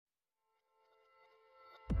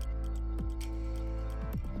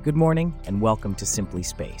Good morning and welcome to Simply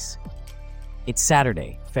Space. It's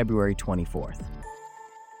Saturday, February 24th.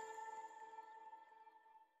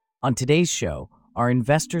 On today's show, are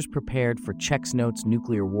investors prepared for Czechoslovakia's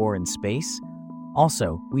nuclear war in space?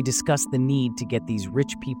 Also, we discuss the need to get these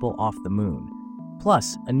rich people off the moon.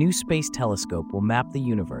 Plus, a new space telescope will map the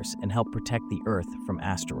universe and help protect the Earth from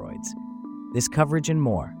asteroids. This coverage and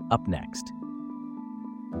more, up next.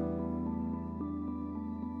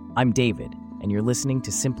 I'm David, and you're listening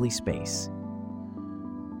to Simply Space.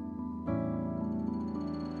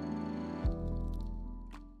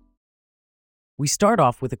 We start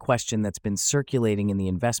off with a question that's been circulating in the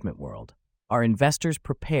investment world. Are investors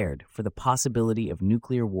prepared for the possibility of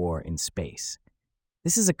nuclear war in space?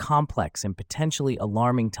 This is a complex and potentially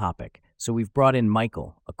alarming topic, so we've brought in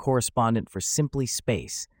Michael, a correspondent for Simply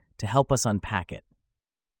Space, to help us unpack it.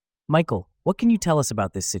 Michael, what can you tell us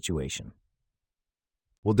about this situation?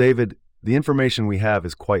 Well, David, the information we have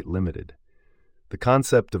is quite limited. The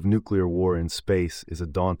concept of nuclear war in space is a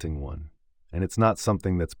daunting one, and it's not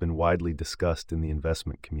something that's been widely discussed in the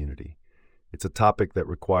investment community. It's a topic that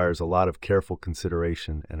requires a lot of careful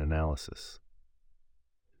consideration and analysis.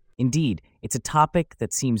 Indeed, it's a topic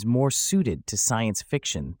that seems more suited to science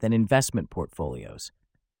fiction than investment portfolios.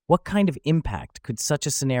 What kind of impact could such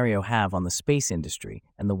a scenario have on the space industry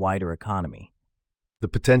and the wider economy? The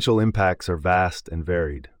potential impacts are vast and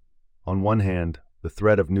varied. On one hand, the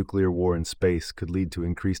threat of nuclear war in space could lead to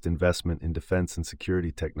increased investment in defense and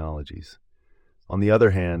security technologies. On the other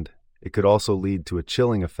hand, it could also lead to a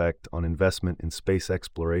chilling effect on investment in space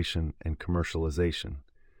exploration and commercialization.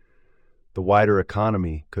 The wider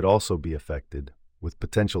economy could also be affected, with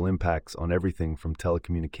potential impacts on everything from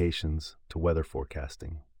telecommunications to weather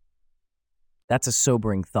forecasting. That's a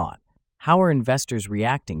sobering thought. How are investors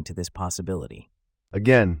reacting to this possibility?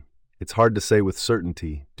 Again, it's hard to say with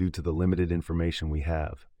certainty due to the limited information we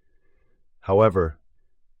have. However,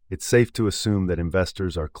 it's safe to assume that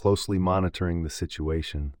investors are closely monitoring the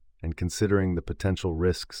situation and considering the potential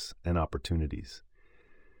risks and opportunities.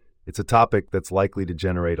 It's a topic that's likely to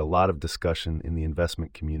generate a lot of discussion in the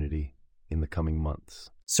investment community in the coming months.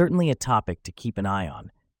 Certainly a topic to keep an eye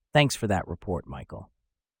on. Thanks for that report, Michael.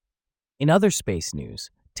 In other space news,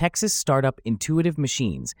 Texas startup Intuitive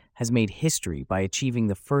Machines has made history by achieving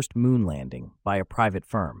the first moon landing by a private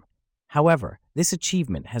firm. However, this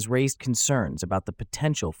achievement has raised concerns about the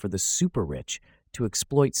potential for the super-rich to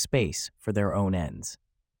exploit space for their own ends.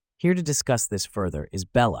 Here to discuss this further is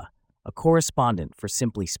Bella, a correspondent for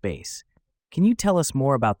Simply Space. Can you tell us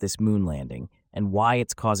more about this moon landing and why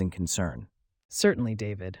it's causing concern? Certainly,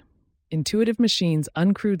 David. Intuitive Machines'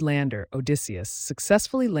 uncrewed lander, Odysseus,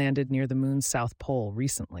 successfully landed near the moon's south pole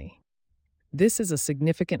recently. This is a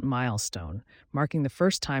significant milestone, marking the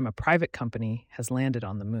first time a private company has landed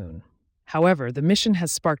on the moon. However, the mission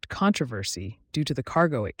has sparked controversy due to the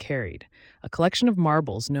cargo it carried, a collection of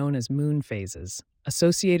marbles known as moon phases,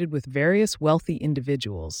 associated with various wealthy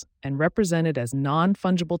individuals and represented as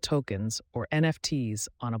non-fungible tokens or NFTs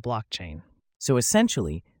on a blockchain. So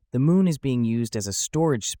essentially, the moon is being used as a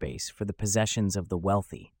storage space for the possessions of the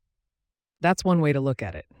wealthy. That's one way to look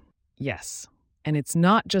at it. Yes. And it's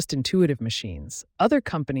not just Intuitive Machines. Other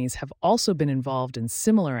companies have also been involved in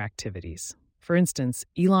similar activities. For instance,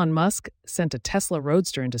 Elon Musk sent a Tesla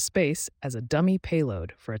Roadster into space as a dummy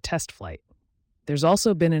payload for a test flight. There's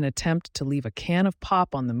also been an attempt to leave a can of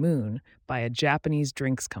pop on the moon by a Japanese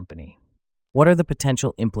drinks company. What are the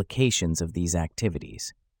potential implications of these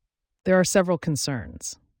activities? There are several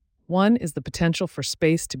concerns. One is the potential for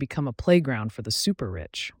space to become a playground for the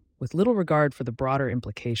super-rich, with little regard for the broader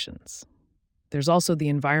implications. There's also the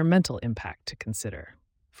environmental impact to consider.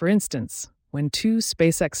 For instance, when 2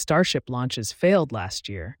 SpaceX Starship launches failed last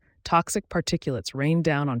year, toxic particulates rained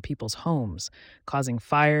down on people's homes, causing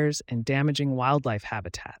fires and damaging wildlife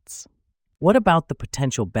habitats. What about the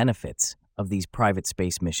potential benefits of these private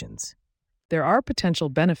space missions? There are potential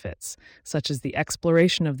benefits, such as the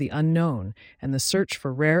exploration of the unknown and the search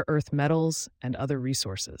for rare earth metals and other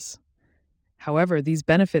resources. However, these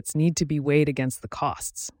benefits need to be weighed against the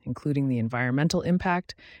costs, including the environmental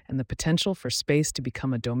impact and the potential for space to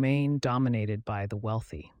become a domain dominated by the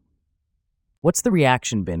wealthy. What's the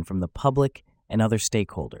reaction been from the public and other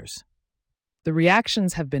stakeholders? The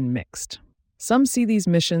reactions have been mixed. Some see these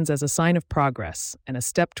missions as a sign of progress and a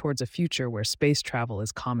step towards a future where space travel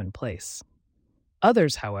is commonplace.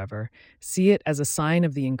 Others, however, see it as a sign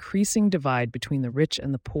of the increasing divide between the rich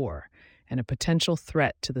and the poor and a potential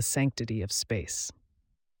threat to the sanctity of space.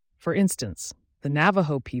 For instance, the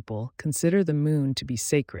Navajo people consider the moon to be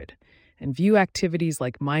sacred and view activities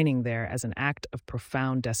like mining there as an act of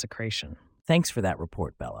profound desecration. Thanks for that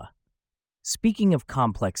report, Bella. Speaking of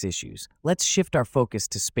complex issues, let's shift our focus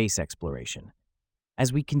to space exploration.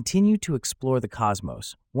 As we continue to explore the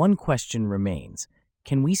cosmos, one question remains: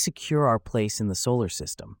 can we secure our place in the solar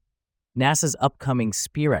system? NASA's upcoming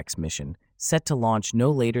SpearX mission, set to launch no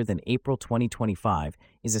later than April 2025,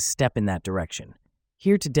 is a step in that direction.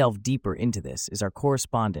 Here to delve deeper into this is our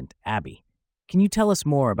correspondent, Abby. Can you tell us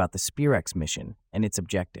more about the SpearX mission and its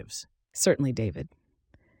objectives? Certainly, David.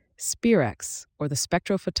 SpearX, or the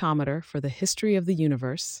spectrophotometer for the history of the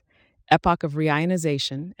universe, epoch of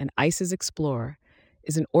reionization, and ICE's Explorer,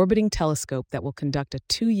 is an orbiting telescope that will conduct a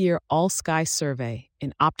 2-year all-sky survey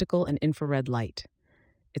in optical and infrared light.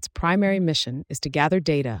 Its primary mission is to gather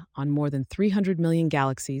data on more than 300 million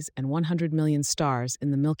galaxies and 100 million stars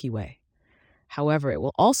in the Milky Way. However, it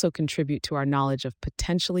will also contribute to our knowledge of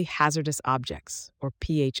potentially hazardous objects, or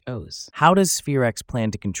PHOs. How does SpearX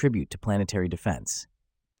plan to contribute to planetary defense?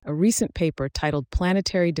 A recent paper titled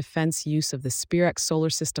Planetary Defense Use of the SpearX Solar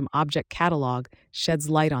System Object Catalog sheds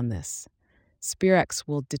light on this. SpearX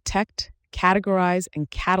will detect, categorize, and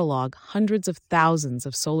catalog hundreds of thousands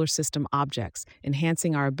of solar system objects,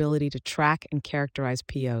 enhancing our ability to track and characterize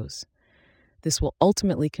POs. This will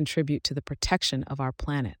ultimately contribute to the protection of our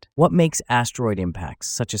planet. What makes asteroid impacts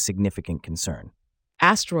such a significant concern?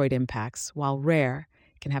 Asteroid impacts, while rare,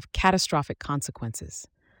 can have catastrophic consequences.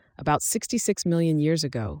 About 66 million years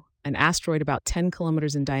ago, an asteroid about 10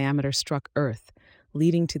 kilometers in diameter struck Earth,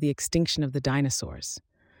 leading to the extinction of the dinosaurs.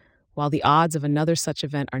 While the odds of another such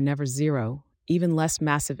event are never zero, even less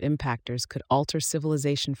massive impactors could alter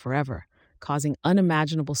civilization forever, causing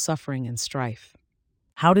unimaginable suffering and strife.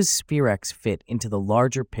 How does SpearX fit into the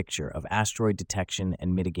larger picture of asteroid detection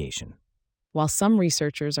and mitigation? While some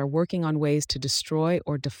researchers are working on ways to destroy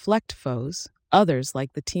or deflect foes, others,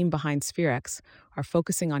 like the team behind SpearX, are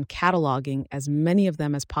focusing on cataloging as many of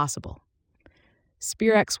them as possible.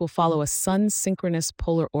 SpearX will follow a sun-synchronous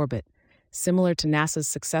polar orbit, similar to NASA's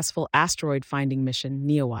successful asteroid-finding mission,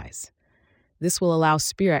 NEOWISE. This will allow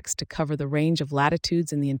SpearX to cover the range of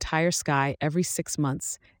latitudes in the entire sky every 6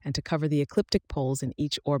 months and to cover the ecliptic poles in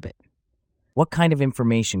each orbit. What kind of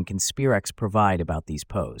information can SpearX provide about these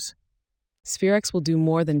POs? SpearX will do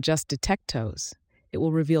more than just detect TOEs. It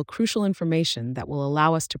will reveal crucial information that will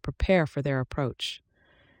allow us to prepare for their approach.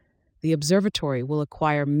 The observatory will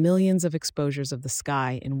acquire millions of exposures of the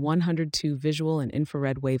sky in 102 visual and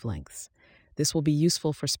infrared wavelengths. This will be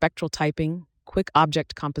useful for spectral typing, quick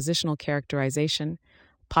object compositional characterization,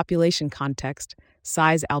 population context,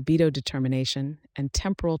 size albedo determination, and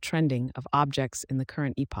temporal trending of objects in the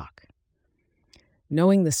current epoch.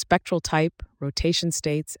 Knowing the spectral type, rotation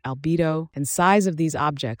states, albedo, and size of these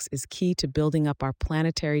objects is key to building up our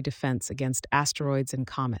planetary defense against asteroids and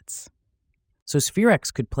comets. So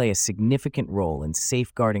SpearX could play a significant role in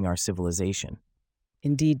safeguarding our civilization.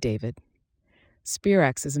 Indeed, David.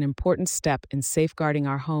 SpearX is an important step in safeguarding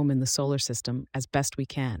our home in the solar system as best we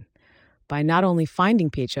can. By not only finding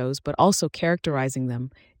PHOs, but also characterizing them,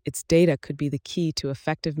 its data could be the key to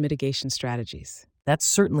effective mitigation strategies. That's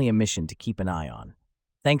certainly a mission to keep an eye on.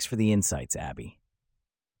 Thanks for the insights, Abby.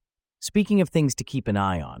 Speaking of things to keep an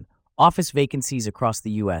eye on, office vacancies across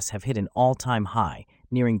the U.S. have hit an all-time high,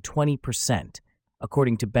 nearing 20%,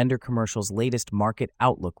 according to Bender Commercial's latest Market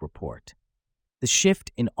Outlook report. The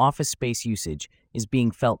shift in office space usage is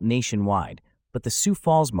being felt nationwide, but the Sioux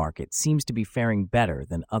Falls market seems to be faring better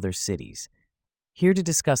than other cities. Here to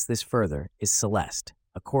discuss this further is Celeste,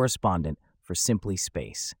 a correspondent for Simply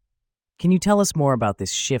Space. Can you tell us more about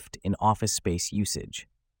this shift in office space usage?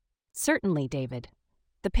 Certainly, David.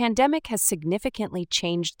 The pandemic has significantly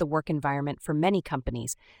changed the work environment for many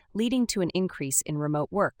companies, leading to an increase in remote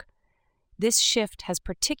work. This shift has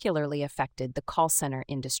particularly affected the call center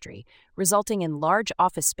industry, resulting in large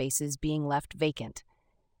office spaces being left vacant.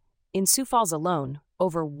 In Sioux Falls alone,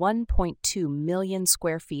 over 1.2 million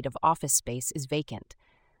square feet of office space is vacant,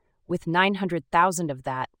 with 900,000 of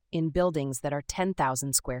that in buildings that are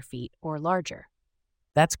 10,000 square feet or larger.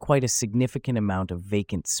 That's quite a significant amount of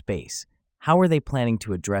vacant space. How are they planning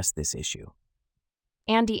to address this issue?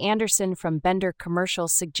 Andy Anderson from Bender Commercial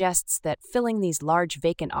suggests that filling these large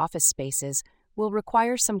vacant office spaces will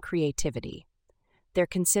require some creativity. They're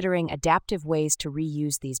considering adaptive ways to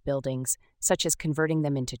reuse these buildings, such as converting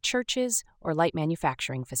them into churches or light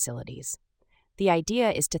manufacturing facilities. The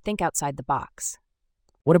idea is to think outside the box.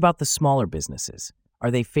 What about the smaller businesses?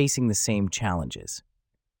 Are they facing the same challenges?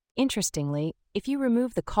 Interestingly, if you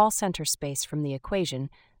remove the call center space from the equation,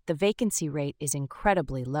 the vacancy rate is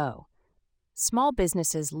incredibly low. Small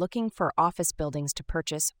businesses looking for office buildings to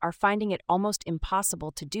purchase are finding it almost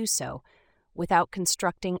impossible to do so without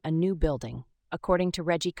constructing a new building. according to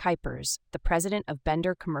Reggie Kuipers, the president of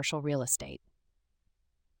Bender Commercial Real Estate.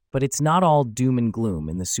 But it's not all doom and gloom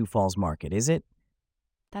in the Sioux Falls market, is it?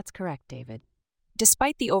 That's correct, David.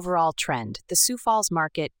 Despite the overall trend, the Sioux Falls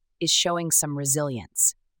market is showing some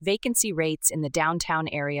resilience. Vacancy rates in the downtown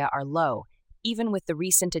area are low, even with the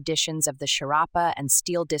recent additions of the Sharapa and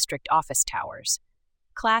Steel District office towers.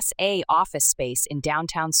 Class A office space in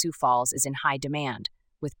downtown Sioux Falls is in high demand,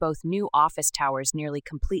 with both new office towers nearly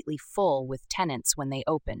completely full with tenants when they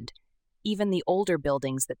opened. Even the older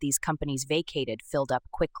buildings that these companies vacated filled up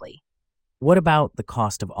quickly. What about the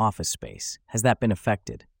cost of office space? Has that been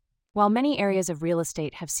affected? While many areas of real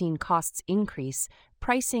estate have seen costs increase,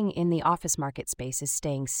 pricing in the office market space is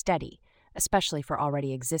staying steady, especially for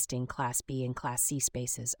already existing Class B and Class C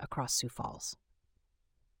spaces across Sioux Falls.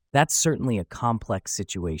 That's certainly a complex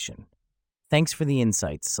situation. Thanks for the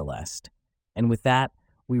insights, Celeste. And with that,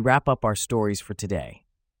 we wrap up our stories for today.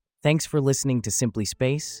 Thanks for listening to Simply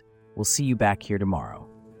Space. We'll see you back here tomorrow.